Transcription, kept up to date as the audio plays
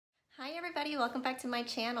everybody, welcome back to my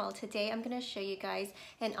channel. Today I'm going to show you guys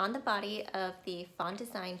an on the body of the Fawn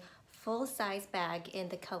Design full-size bag in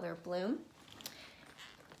the color Bloom.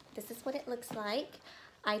 This is what it looks like.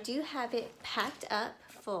 I do have it packed up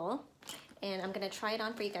full and I'm going to try it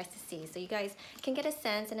on for you guys to see so you guys can get a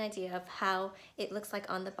sense and idea of how it looks like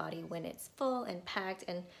on the body when it's full and packed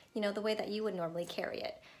and the way that you would normally carry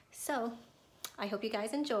it. So I hope you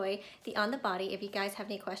guys enjoy the on the body. If you guys have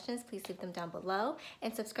any questions, please leave them down below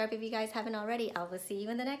and subscribe if you guys haven't already. I will see you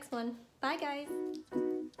in the next one. Bye guys.